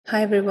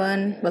Hi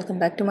everyone, welcome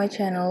back to my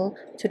channel.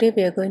 Today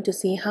we are going to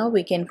see how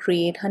we can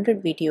create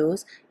 100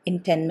 videos in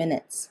 10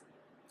 minutes.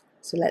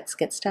 So let's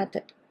get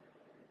started.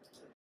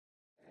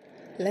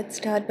 Let's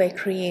start by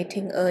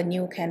creating a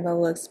new Canva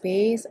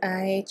workspace.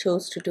 I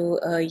chose to do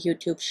a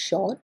YouTube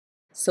short.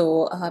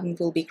 So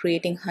we'll be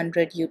creating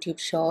 100 YouTube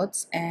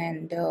shorts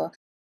and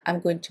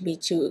I'm going to be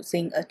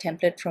choosing a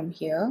template from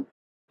here.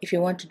 If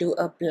you want to do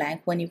a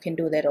blank one, you can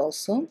do that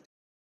also.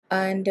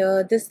 And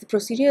this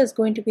procedure is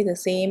going to be the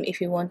same if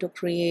you want to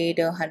create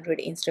 100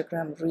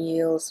 Instagram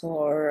reels,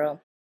 or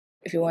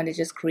if you want to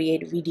just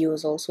create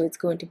videos also, it's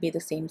going to be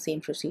the same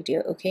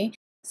procedure. Okay,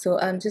 so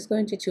I'm just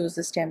going to choose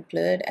this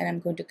template and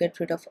I'm going to get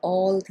rid of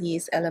all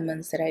these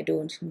elements that I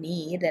don't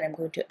need, and I'm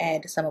going to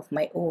add some of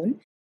my own.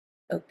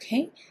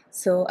 Okay,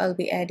 so I'll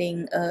be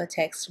adding a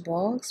text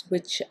box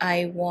which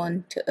I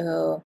want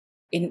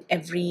in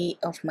every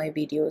of my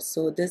videos.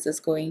 So this is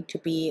going to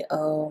be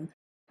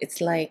it's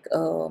like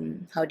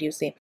how do you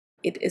say,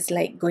 it is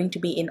like going to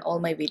be in all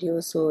my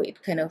videos, so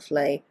it kind of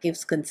like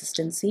gives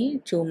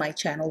consistency to my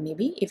channel.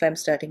 Maybe if I'm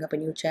starting up a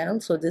new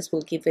channel, so this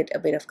will give it a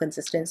bit of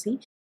consistency.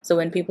 So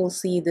when people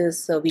see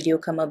this video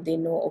come up, they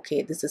know,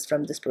 okay, this is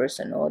from this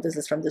person or this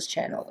is from this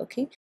channel.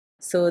 Okay,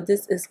 so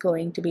this is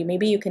going to be,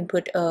 maybe you can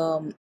put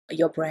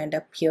your brand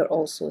up here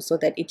also so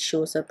that it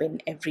shows up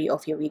in every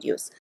of your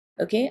videos.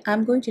 Okay,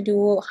 I'm going to do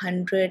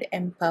 100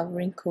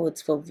 empowering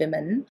quotes for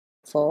women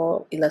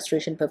for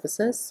illustration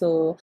purposes.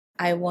 So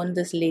I want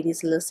this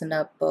ladies listen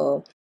up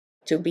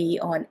to be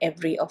on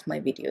every of my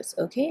videos.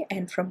 Okay,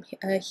 and from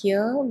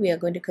here we are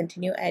going to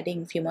continue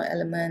adding a few more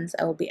elements.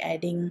 I will be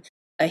adding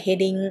a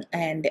heading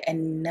and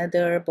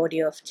another body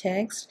of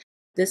text.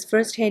 This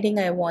first heading,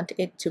 I want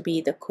it to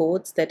be the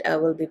quotes that I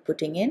will be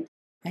putting in,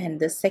 and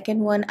the second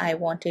one I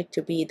want it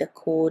to be the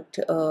quote,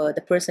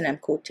 the person I'm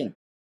quoting.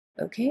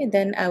 Okay,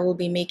 then I will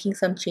be making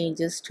some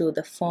changes to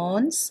the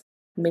fonts,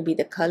 maybe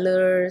the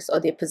colors or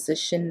their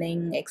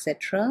positioning,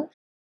 etc.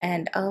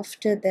 And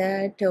after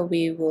that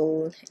we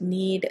will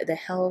need the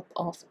help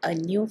of a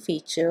new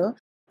feature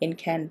in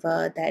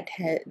Canva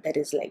that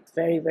is like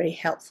very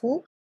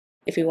helpful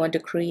if you want to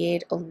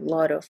create a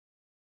lot of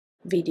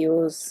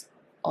videos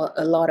or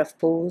a lot of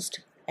posts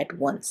at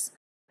once.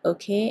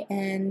 Okay,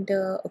 and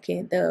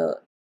okay, the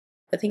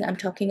thing I'm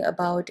talking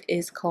about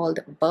is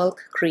called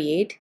bulk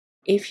create.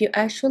 If you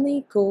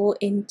actually go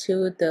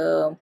into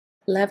the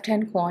left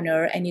hand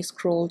corner and you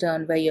scroll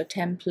down where your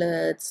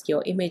templates,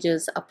 your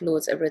images,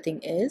 uploads, everything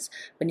is,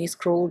 when you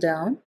scroll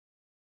down,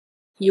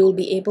 you'll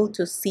be able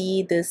to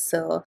see this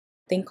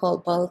thing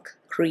called bulk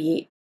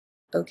create.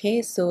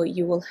 Okay, so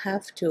you will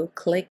have to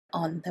click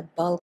on the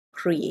bulk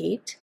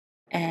create,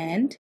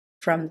 and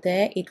from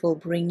there it will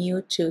bring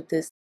you to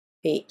this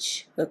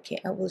page. Okay,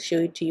 I will show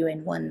it to you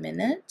in 1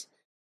 minute.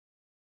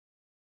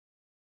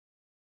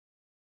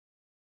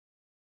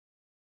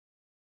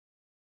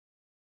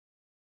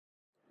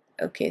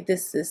 Okay,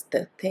 this is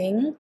the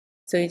thing.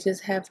 So you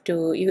just have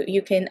to,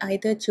 you can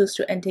either choose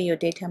to enter your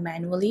data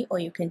manually or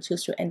you can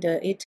choose to enter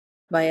it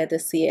via the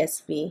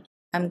CSV.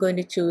 I'm going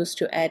to choose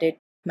to add it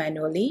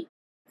manually,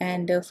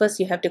 and first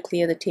you have to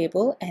clear the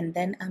table, and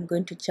then I'm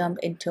going to jump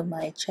into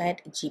my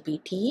chat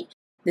GPT.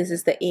 This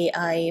is the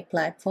AI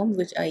platform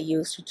which I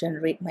use to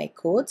generate my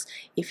codes.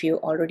 If you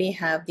already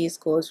have these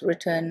codes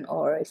written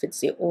or if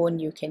it's your own,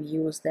 you can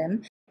use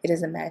them, it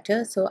doesn't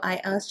matter. So I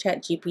asked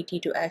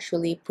ChatGPT to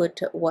actually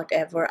put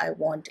whatever I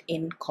want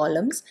in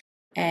columns,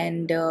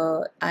 and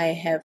I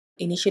have,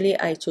 initially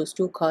I chose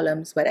 2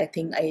 columns, but I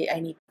think I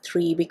need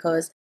 3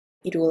 because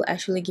it will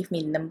actually give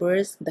me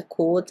numbers, the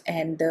quote,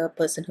 and the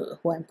person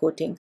who I'm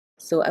quoting.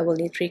 So I will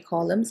need 3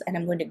 columns, and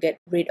I'm going to get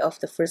rid of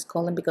the first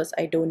column because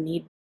I don't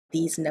need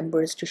these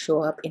numbers to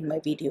show up in my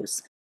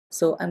videos.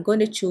 So I'm going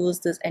to choose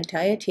this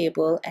entire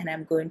table and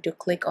I'm going to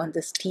click on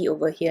this T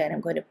over here and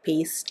I'm going to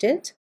paste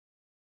it.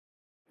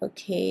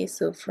 Okay,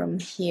 so from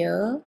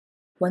here,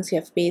 once you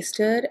have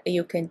pasted,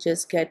 you can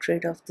just get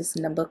rid of this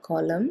number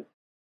column.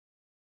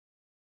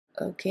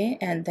 Okay,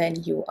 and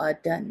then you are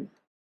done.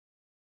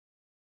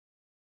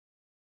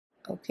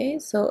 Okay,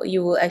 so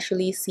you will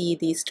actually see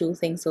these 2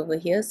 things over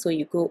here. So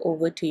you go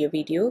over to your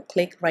video,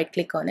 right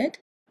click on it,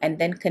 and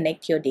then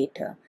connect your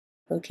data.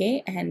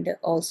 Okay, and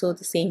also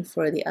the same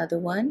for the other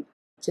one.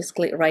 Just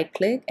right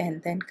click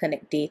and then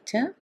connect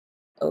data.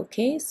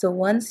 Okay, so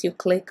once you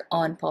click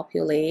on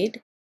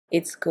populate,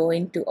 it's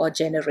going to, or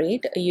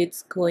generate,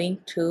 it's going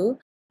to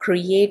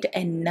create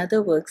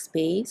another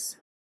workspace.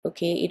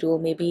 Okay, it will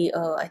maybe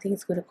I think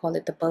it's going to call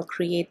it the bulk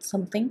create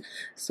something.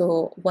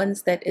 So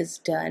once that is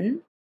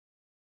done,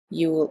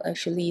 you will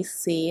actually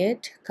see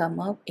it come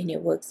up in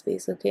your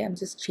workspace. Okay, I'm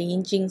just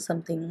changing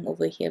something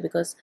over here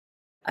because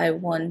I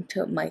want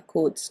my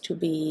codes to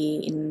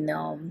be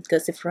in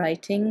cursive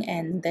writing,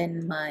 and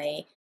then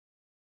my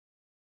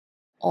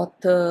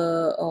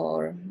author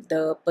or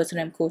the person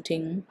I'm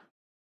quoting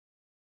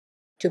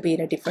to be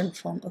in a different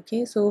form.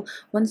 Okay, so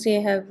once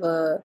you have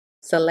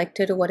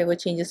selected whatever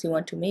changes you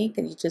want to make,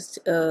 and you just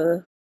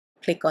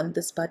click on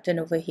this button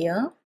over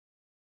here.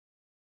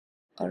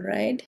 All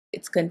right,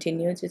 it's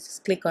continued.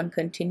 Just click on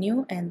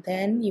continue, and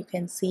then you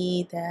can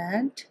see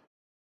that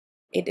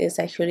it is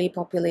actually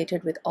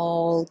populated with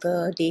all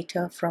the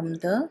data from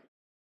the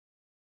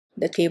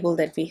table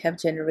that we have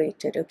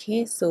generated.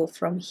 Okay, so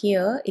from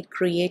here it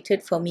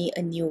created for me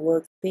a new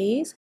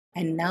workspace,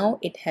 and now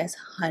it has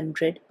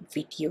 100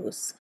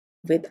 videos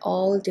with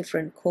all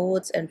different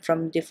codes and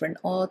from different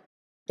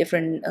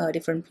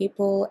different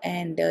people.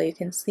 And you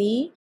can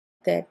see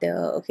that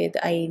okay,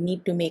 I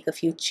need to make a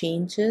few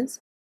changes.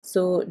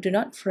 So do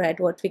not fret.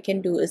 What we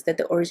can do is that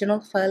the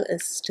original file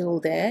is still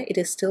there, it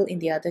is still in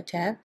the other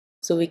tab,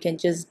 so we can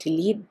just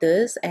delete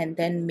this and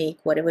then make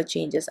whatever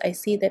changes. I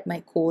see that my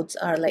codes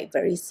are like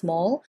very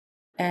small,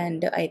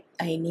 and I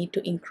need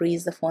to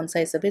increase the font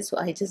size a bit, so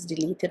I just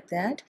deleted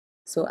that.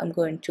 So I'm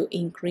going to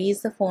increase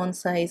the font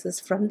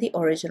sizes from the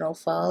original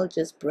file,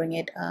 just bring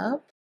it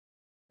up.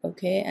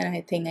 Okay, and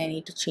I think I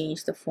need to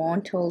change the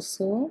font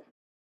also.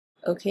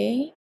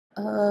 Okay,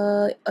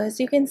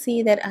 as you can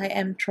see that I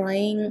am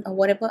trying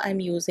whatever I'm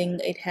using,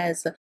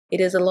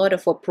 it is a lot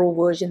of a pro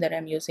version that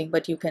I'm using,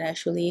 but you can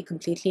actually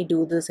completely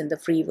do this in the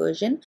free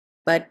version.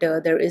 But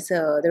there is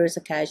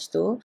a catch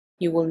though.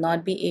 You will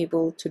not be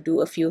able to do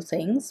a few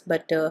things,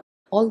 but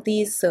all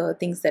these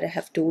things that I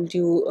have told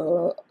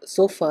you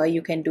so far,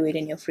 you can do it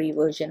in your free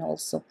version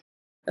also.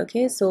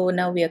 Okay, so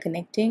now we are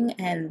connecting,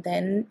 and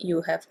then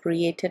you have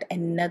created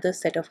another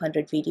set of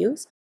 100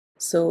 videos.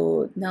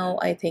 So now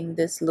I think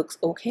this looks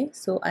okay.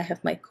 So I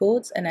have my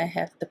codes, and I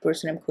have the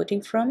person I'm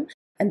quoting from,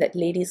 and that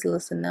ladies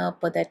listen up,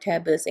 but that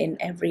tab is in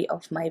every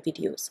of my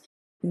videos.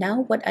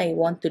 Now what I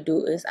want to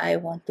do is I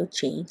want to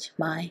change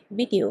my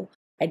video.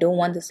 I don't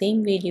want the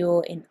same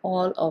video in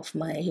all of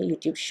my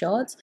YouTube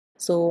shorts.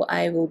 So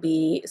I will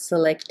be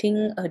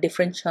selecting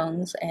different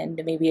chunks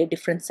and maybe a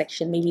different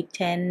section, maybe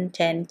 10,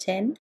 10,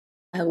 10.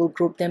 I will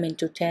group them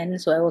into 10,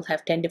 so I will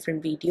have 10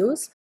 different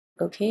videos.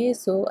 Okay,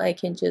 so I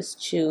can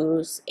just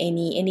choose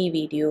any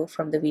video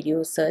from the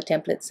videos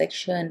template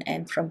section,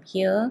 and from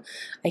here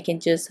I can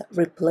just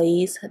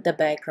replace the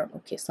background.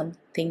 Okay,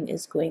 something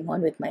is going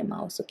on with my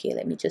mouse. Okay,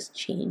 let me just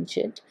change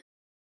it.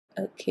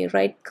 Okay,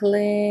 right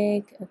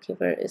click. Okay,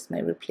 where is my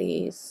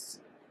replace?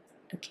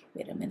 Okay,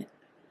 wait a minute.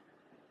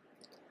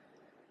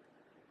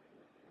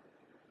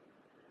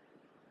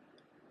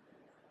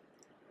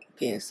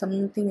 Okay,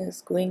 something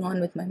is going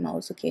on with my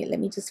mouse. Okay, let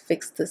me just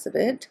fix this a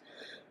bit.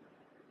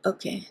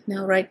 Okay,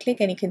 now right click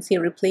and you can see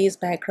replace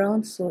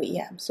background. So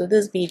yeah, so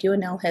this video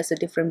now has a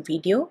different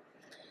video.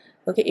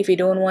 Okay, if you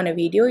don't want a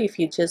video, if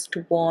you just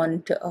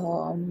want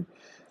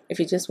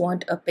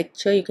a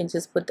picture, you can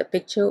just put the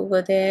picture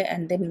over there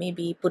and then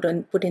maybe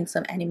put in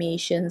some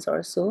animations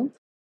or so.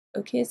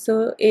 Okay,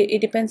 so it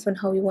depends on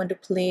how you want to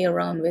play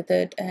around with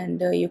it, and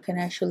you can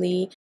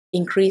actually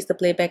increase the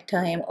playback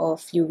time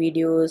of few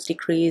videos,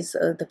 decrease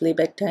the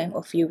playback time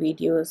of few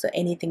videos, or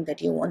anything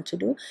that you want to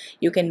do.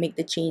 You can make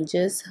the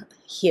changes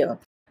here.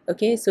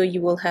 Okay, so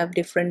you will have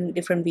different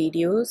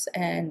videos,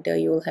 and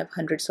you will have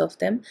hundreds of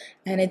them,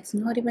 and it's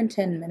not even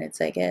 10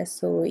 minutes, I guess.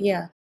 So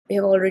yeah, we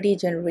have already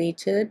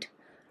generated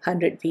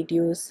 100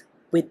 videos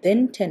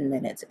within 10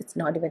 minutes. It's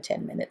not even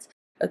 10 minutes.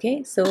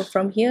 Okay, so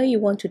from here you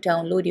want to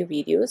download your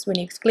videos. When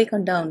you click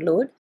on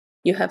download,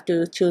 you have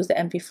to choose the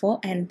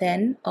MP4 and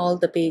then all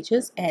the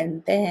pages,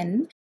 and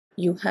then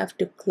you have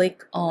to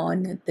click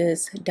on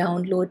this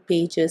download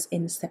pages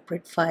in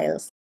separate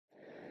files.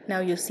 Now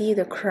you see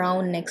the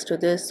crown next to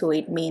this, so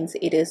it means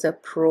it is a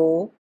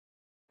pro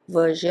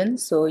version.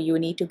 So you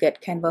need to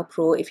get Canva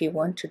Pro if you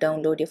want to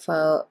download your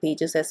file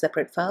pages as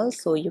separate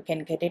files. So you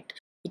can get it.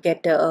 You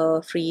get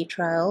a free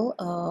trial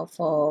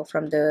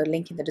from the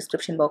link in the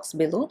description box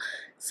below.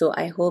 So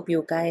I hope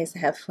you guys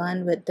have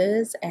fun with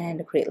this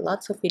and create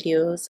lots of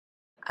videos.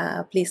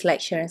 Please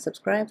like, share, and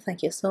subscribe.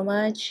 Thank you so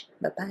much.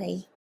 Bye bye.